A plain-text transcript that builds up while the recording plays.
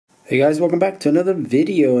Hey guys, welcome back to another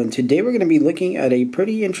video, and today we're going to be looking at a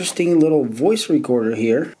pretty interesting little voice recorder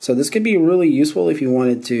here. So this could be really useful if you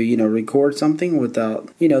wanted to, record something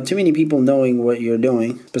without, too many people knowing what you're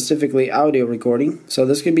doing, specifically audio recording. So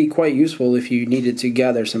this could be quite useful if you needed to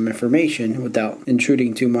gather some information without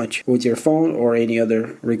intruding too much with your phone or any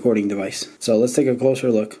other recording device. So let's take a closer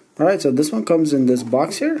look. Alright, so this one comes in this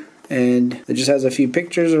box here. And it just has a few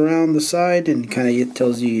pictures around the side and kind of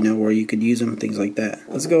tells you, where you could use them, things like that.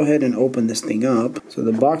 Let's go ahead and open this thing up. So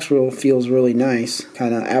the box feels really nice,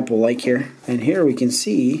 kind of Apple-like here. And here we can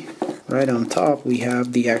see, right on top, we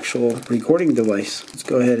have the actual recording device. Let's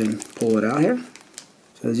go ahead and pull it out here.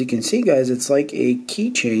 So as you can see, guys, it's like a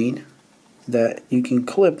keychain that you can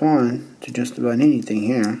clip on to just about anything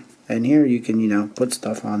here. And here you can, put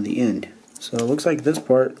stuff on the end. So it looks like this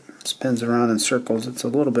part spins around in circles. It's a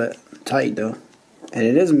little bit tight though, and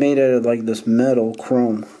it is made out of like this metal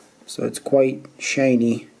chrome, so it's quite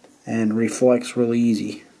shiny and reflects really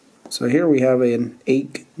easy. So here we have an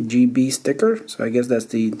 8 GB sticker, so I guess that's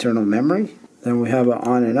the internal memory. Then we have an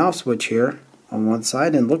on and off switch here on one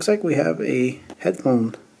side, and it looks like we have a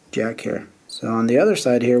headphone jack here. So on the other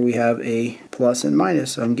side here we have a plus and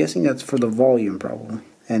minus, so I'm guessing that's for the volume probably.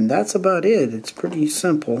 And that's about it. It's pretty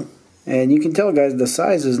simple. And you can tell, guys, the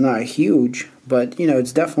size is not huge, but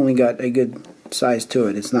it's definitely got a good size to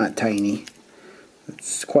it. It's not tiny.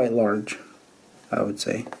 It's quite large, I would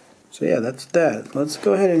say. So yeah, that's that. Let's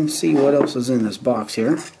go ahead and see what else is in this box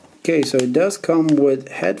here. Okay, so it does come with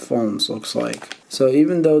headphones, looks like. So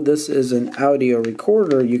even though this is an audio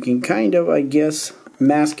recorder, you can kind of, I guess,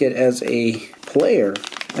 mask it as a player,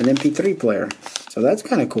 an MP3 player. So that's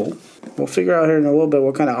kind of cool. We'll figure out here in a little bit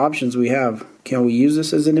what kind of options we have. Can we use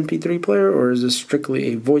this as an MP3 player, or is this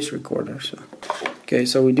strictly a voice recorder? Okay,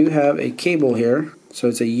 so we do have a cable here. So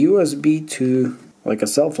it's a USB to like a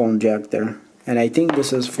cell phone jack there. And I think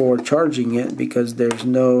this is for charging it because there's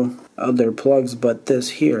no other plugs but this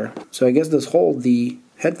here. So I guess this hole, the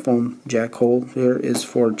headphone jack hole here, is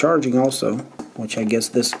for charging also, which I guess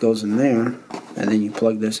this goes in there, and then you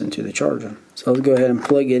plug this into the charger. So let's go ahead and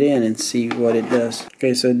plug it in and see what it does.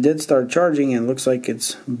 Okay, so it did start charging and it looks like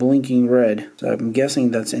it's blinking red. So I'm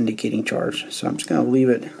guessing that's indicating charge. So I'm just going to leave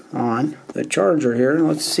it on. The charger here,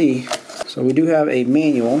 let's see. So we do have a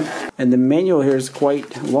manual, and the manual here is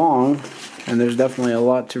quite long, and there's definitely a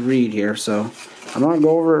lot to read here. So I'm going to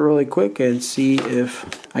go over it really quick and see if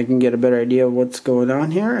I can get a better idea of what's going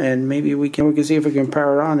on here, and maybe we can see if we can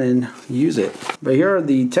power it on and use it. But here are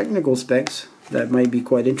the technical specs that might be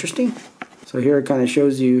quite interesting. So here it kind of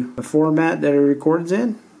shows you the format that it records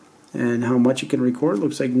in and how much it can record.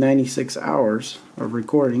 Looks like 96 hours of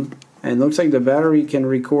recording, and looks like the battery can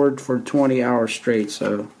record for 20 hours straight,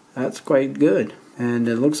 so that's quite good. And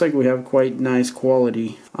it looks like we have quite nice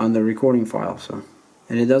quality on the recording file.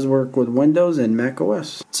 And it does work with Windows and Mac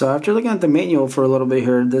OS. So after looking at the manual for a little bit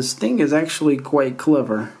here, this thing is actually quite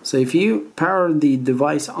clever. So if you power the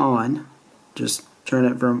device on, just turn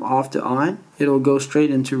it from off to on, it'll go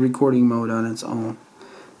straight into recording mode on its own.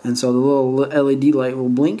 And so the little LED light will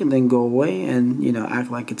blink and then go away and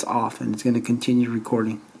act like it's off, and it's going to continue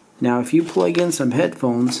recording. Now if you plug in some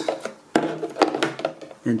headphones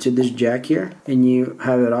into this jack here and you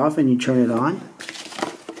have it off and you turn it on,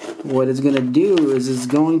 what it's going to do is it's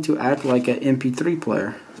going to act like an MP3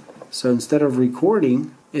 player. So instead of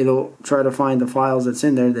recording, it'll try to find the files that's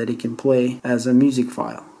in there that it can play as a music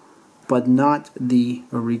file, but not the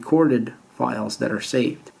recorded files that are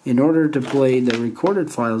saved. In order to play the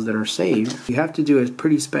recorded files that are saved, you have to do a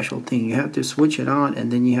pretty special thing. You have to switch it on,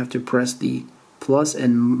 and then you have to press the plus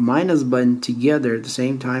and minus button together at the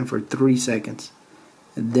same time for 3 seconds.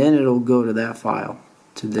 And then it'll go to that file,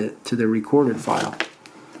 to the recorded file.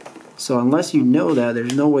 So unless you know that,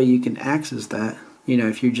 there's no way you can access that,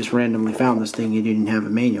 if you just randomly found this thing and you didn't have a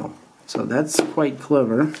manual. So that's quite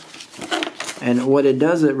clever. And what it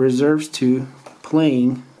does, it reserves to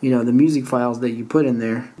playing, the music files that you put in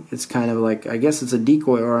there. It's kind of like, I guess it's a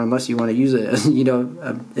decoy, or unless you want to use it as, an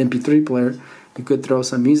MP3 player, you could throw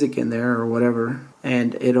some music in there or whatever,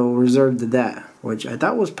 and it'll reserve to that, which I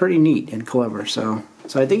thought was pretty neat and clever. So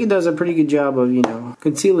I think it does a pretty good job of,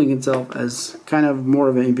 concealing itself as kind of more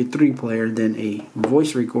of an MP3 player than a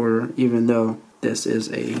voice recorder, even though this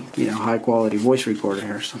is a high quality voice recorder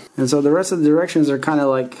here. And so the rest of the directions are kind of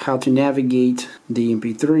like how to navigate the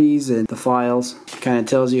MP3s and the files. Kind of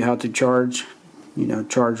tells you how to charge,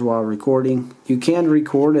 charge while recording. You can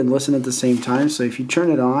record and listen at the same time, so if you turn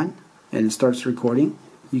it on and it starts recording,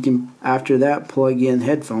 you can after that plug in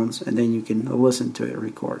headphones and then you can listen to it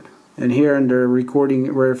record. And here under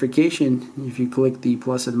recording verification, if you click the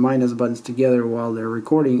plus and minus buttons together while they're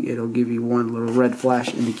recording, it'll give you one little red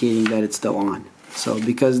flash indicating that it's still on. So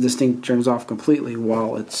because this thing turns off completely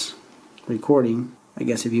while it's recording, I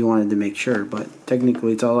guess if you wanted to make sure, but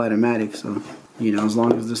technically it's all automatic, so you know, as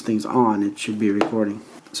long as this thing's on, it should be recording.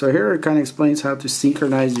 So here it kind of explains how to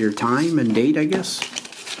synchronize your time and date, I guess,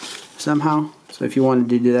 somehow. So if you wanted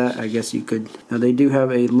to do that, I guess you could. Now they do have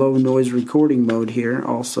a low noise recording mode here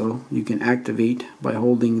also you can activate by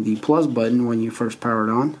holding the plus button when you first power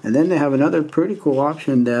it on. And then they have another pretty cool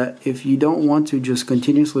option that if you don't want to just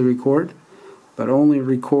continuously record, but only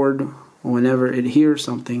record whenever it hears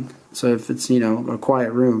something. So if it's, you know, a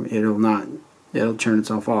quiet room, it'll turn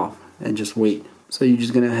itself off and just wait. So you're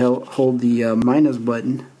just gonna hold the minus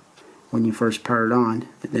button when you first power it on,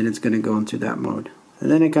 and then it's gonna go into that mode. And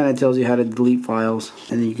then it kind of tells you how to delete files,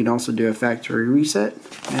 and then you can also do a factory reset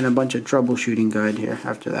and a bunch of troubleshooting guide here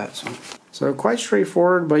after that. So quite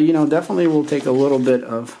straightforward, but you know, definitely will take a little bit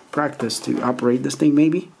of practice to operate this thing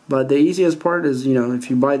maybe. But the easiest part is, you know, if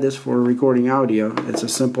you buy this for recording audio, it's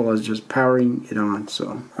as simple as just powering it on.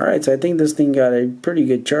 So alright, so I think this thing got a pretty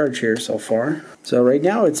good charge here so far. So right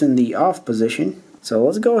now it's in the off position. So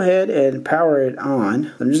let's go ahead and power it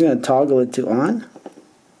on. I'm just going to toggle it to on.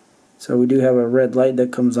 So we do have a red light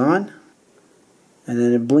that comes on, and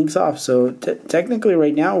then it blinks off. So technically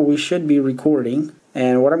right now we should be recording.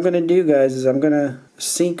 And what I'm going to do, guys, is I'm going to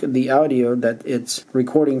sync the audio that it's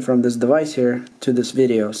recording from this device here to this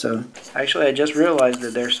video. So actually I just realized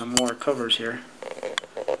that there's some more covers here,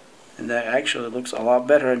 and that actually looks a lot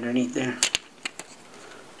better underneath there.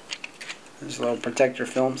 There's little protector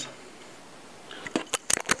films.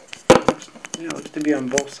 Yeah, it looks to be on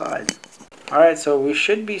both sides. Alright, so we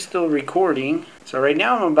should be still recording. So right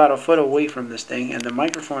now I'm about a foot away from this thing, and the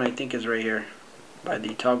microphone I think is right here by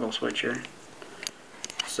the toggle switch here.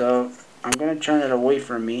 So I'm going to turn it away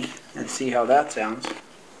from me and see how that sounds.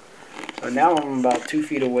 So now I'm about 2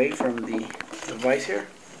 feet away from the device here.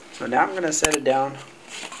 So now I'm going to set it down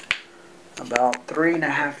about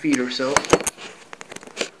 3.5 feet or so.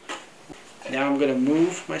 Now I'm going to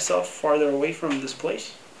move myself farther away from this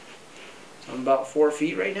place. So I'm about 4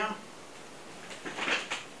 feet right now.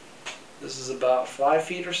 This is about 5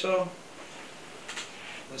 feet or so.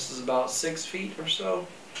 This is about 6 feet or so.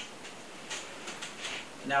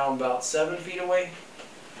 Now I'm about 7 feet away.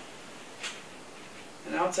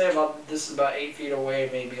 And I would say this is about 8 feet away,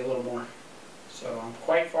 maybe a little more. So I'm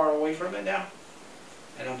quite far away from it now.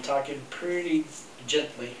 And I'm talking pretty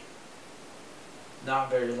gently,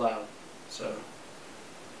 not very loud. So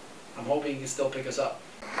I'm hoping you can still pick us up.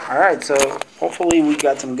 Alright, so hopefully we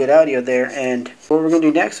got some good audio there, and what we're going to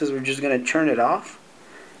do next is we're just going to turn it off,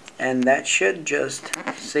 and that should just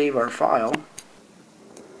save our file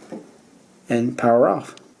and power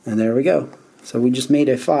off. And there we go. So we just made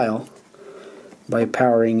a file by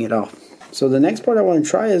powering it off. So the next part I want to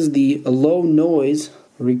try is the low noise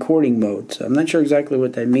recording mode. So I'm not sure exactly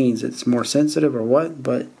what that means. It's more sensitive or what,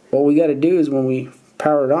 but what we got to do is when we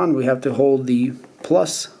power it on, we have to hold the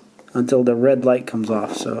plus until the red light comes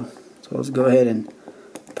off. So let's go ahead and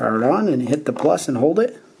power it on and hit the plus and hold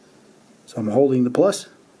it. So I'm holding the plus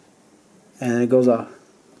and it goes off.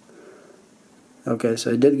 Okay,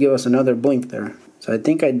 so it did give us another blink there. So I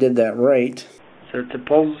think I did that right. So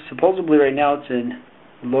supposedly right now it's in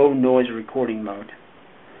low noise recording mode.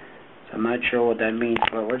 So I'm not sure what that means,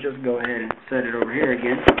 but let's just go ahead and set it over here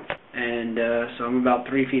again. And so I'm about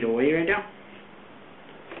 3 feet away right now.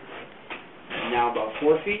 And now about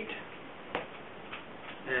 4 feet.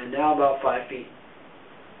 And now about 5 feet.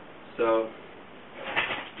 So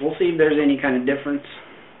we'll see if there's any kind of difference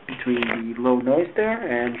between the low noise there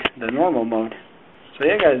and the normal mode. So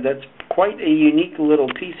yeah, guys, that's quite a unique little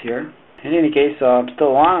piece here. In any case, I'm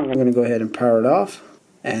still on. I'm going to go ahead and power it off,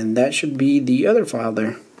 and that should be the other file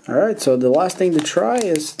there. Alright, so the last thing to try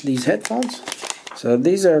is these headphones. So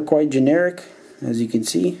these are quite generic, as you can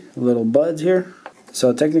see, little buds here.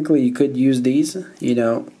 So technically you could use these, you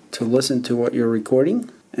know, to listen to what you're recording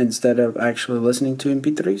instead of actually listening to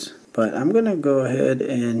MP3s. But I'm going to go ahead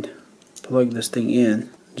and plug this thing in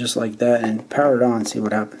just like that and power it on and see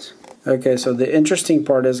what happens. Okay, so the interesting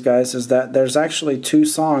part is, guys, is that there's actually 2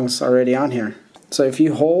 songs already on here. So if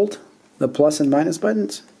you hold the plus and minus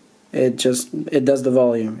buttons, it does the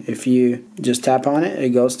volume. If you just tap on it, it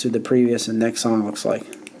goes to the previous and next song, looks like.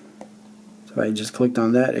 So if I just clicked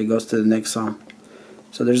on that, it goes to the next song.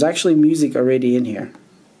 So there's actually music already in here.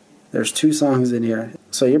 There's 2 songs in here.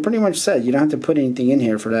 So you're pretty much set. You don't have to put anything in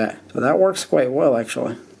here for that. So that works quite well,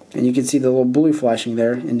 actually. And you can see the little blue flashing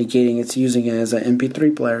there, indicating it's using it as an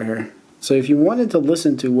MP3 player here. So if you wanted to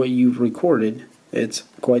listen to what you've recorded It's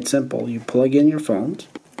quite simple. You plug in your phones,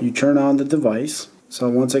 you turn on the device, so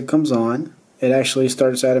once it comes on, it actually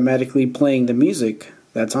starts automatically playing the music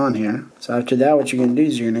that's on here. So after that, what you're going to do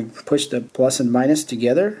is you're going to push the plus and minus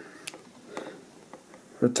together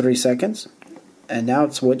for 3 seconds, and now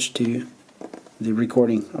it's switched to the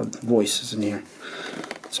recording of the voices in here.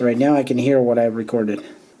 So right now I can hear what I've recorded.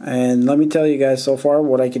 And let me tell you guys so far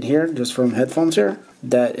what I can hear just from headphones here,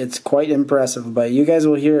 that it's quite impressive. But you guys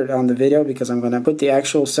will hear it on the video because I'm going to put the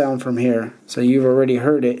actual sound from here. So you've already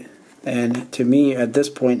heard it. And to me at this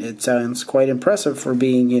point it sounds quite impressive for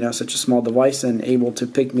being, you know, such a small device and able to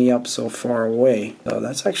pick me up so far away. So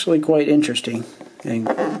that's actually quite interesting and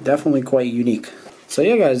definitely quite unique. So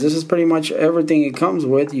yeah guys, this is pretty much everything it comes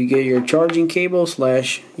with. You get your charging cable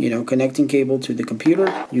slash, you know, connecting cable to the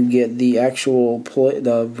computer. You get the actual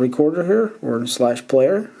the recorder here, or slash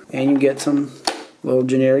player, and you get some little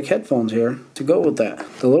generic headphones here to go with that.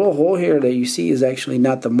 The little hole here that you see is actually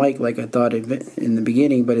not the mic like I thought in the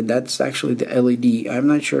beginning, but that's actually the LED. I'm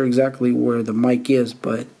not sure exactly where the mic is,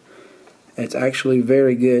 but it's actually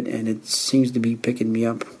very good, and it seems to be picking me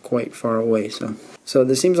up quite far away. So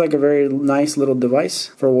this seems like a very nice little device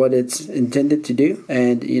for what it's intended to do.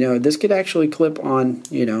 And you know, this could actually clip on,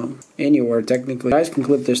 you know, anywhere technically. Guys can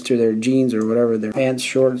clip this to their jeans or whatever, their pants,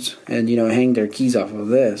 shorts, and you know, hang their keys off of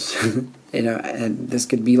this. You know, and this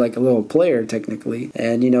could be like a little player technically.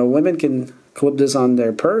 And you know, women can clip this on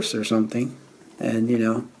their purse or something, and you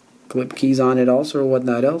know, clip keys on it also or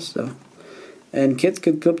whatnot else. So, and kids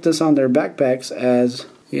could clip this on their backpacks as,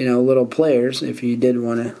 you know, little players if you did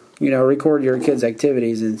want to, you know, record your kids'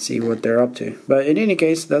 activities and see what they're up to. But in any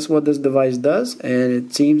case, that's what this device does, and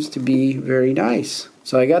it seems to be very nice.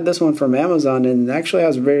 So I got this one from Amazon, and it actually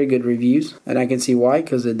has very good reviews, and I can see why,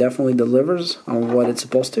 because it definitely delivers on what it's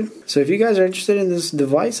supposed to. So if you guys are interested in this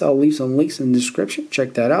device, I'll leave some links in the description.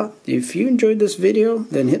 Check that out. If you enjoyed this video,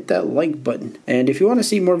 then hit that like button. And if you want to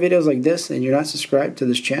see more videos like this and you're not subscribed to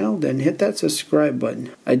this channel, then hit that subscribe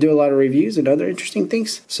button. I do a lot of reviews and other interesting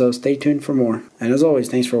things, so stay tuned for more. And as always,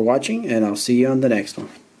 thanks for watching, and I'll see you on the next one.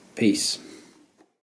 Peace.